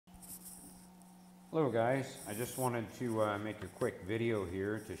Hello guys, I just wanted to make a quick video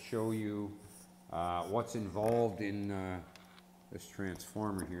here to show you what's involved in this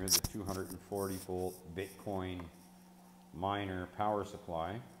transformer here, the 240 volt Bitcoin miner power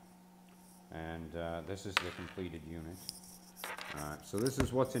supply, and this is the completed unit. So this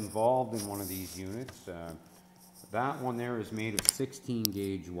is what's involved in one of these units. That one there is made of 16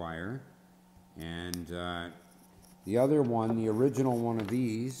 gauge wire, and the other one, the original one of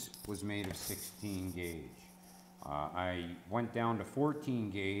these, was made of 16 gauge. I went down to 14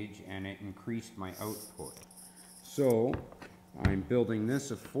 gauge and it increased my output. So I'm building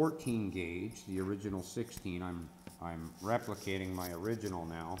this of 14 gauge, the original 16. I'm replicating my original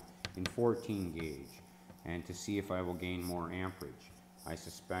now in 14 gauge, and to see if I will gain more amperage. I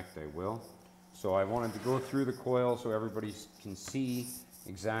suspect I will. So I wanted to go through the coil so everybody can see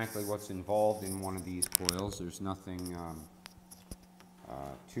exactly what's involved in one of these coils. There's nothing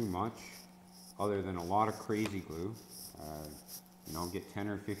too much other than a lot of crazy glue. You know, get 10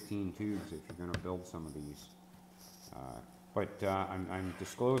 or 15 tubes if you're going to build some of these. I'm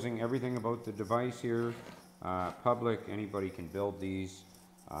disclosing everything about the device here. Public, anybody can build these.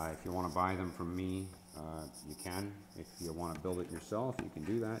 If you want to buy them from me, you can. If you want to build it yourself, you can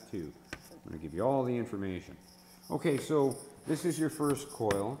do that too. I'm going to give you all the information. Okay, so this is your first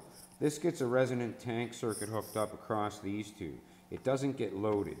coil. This gets a resonant tank circuit hooked up across these two. It doesn't get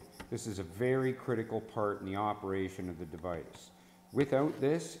loaded. This is a very critical part in the operation of the device. Without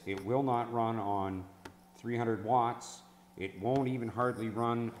this, it will not run on 300 watts. It won't even hardly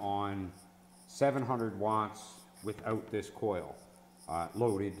run on 700 watts without this coil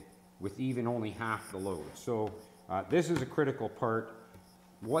loaded with even only half the load. So this is a critical part.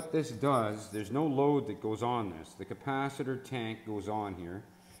 What this does, there's no load that goes on this. The capacitor tank goes on here,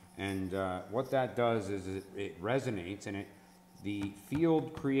 and what that does is it resonates, and the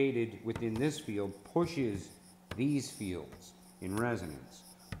field created within this field pushes these fields in resonance.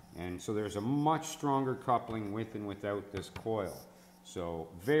 And so there's a much stronger coupling with and without this coil. So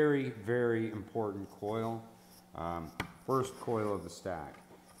very, very important coil. First coil of the stack.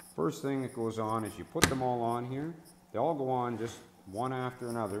 First thing that goes on is you put them all on here. They all go on just one after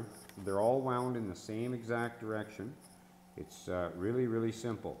another. They're all wound in the same exact direction. It's really, really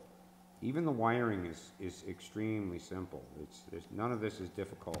simple. Even the wiring is extremely simple. None of this is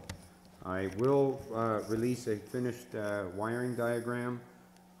difficult. I will release a finished wiring diagram.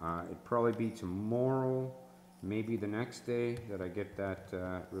 It'd probably be tomorrow, maybe the next day that I get that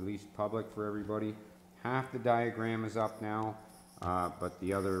released public for everybody. Half the diagram is up now, but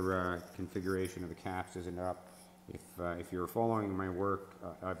the other configuration of the caps isn't up. If you're following my work,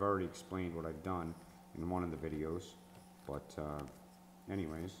 I've already explained what I've done in one of the videos. But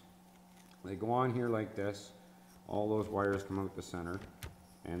anyways, they go on here like this. All those wires come out the center,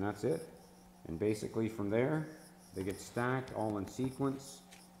 and that's it. And basically from there, they get stacked all in sequence.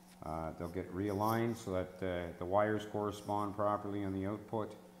 They'll get realigned so that the wires correspond properly on the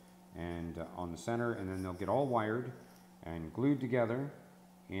output and on the center, and then they'll get all wired and glued together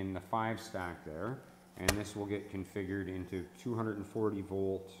in the 5 stack there. And this will get configured into 240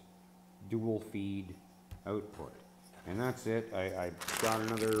 volt dual feed output. And that's it. I got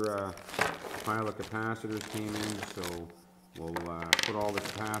another pile of capacitors came in, so we'll put all the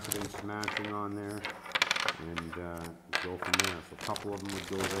capacitance matching on there and go from there. So a couple of them would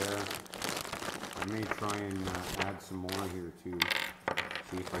go there. I may try and add some more here too,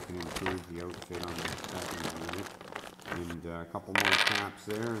 see if I can improve the outfit on the second unit. And a couple more caps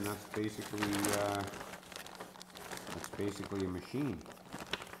there, and that's basically a machine.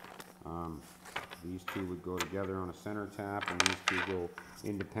 These two would go together on a center tap, and these two go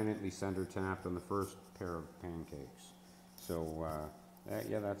independently center tapped on the first pair of pancakes. So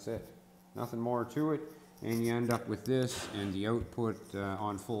yeah, that's it. Nothing more to it, and you end up with this, and the output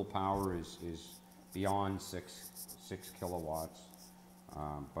on full power is beyond 6 kilowatts.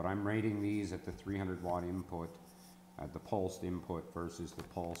 But I'm rating these at the 300 watt input, the pulsed input versus the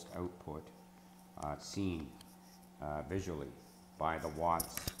pulsed output, seen visually by the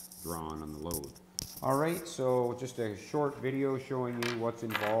watts drawn on the load. Alright, so just a short video showing you what's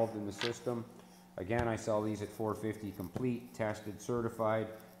involved in the system. Again, I sell these at $450 complete, tested, certified,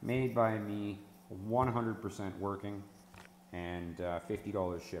 made by me, 100% working, and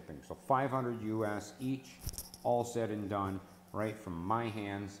 $50 shipping. So $500 US each, all said and done, right from my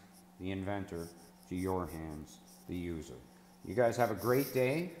hands, the inventor, to your hands, the user. You guys have a great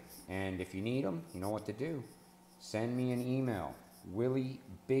day, and if you need them, you know what to do. Send me an email,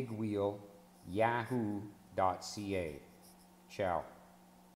 willybigwheel@yahoo.ca. Ciao.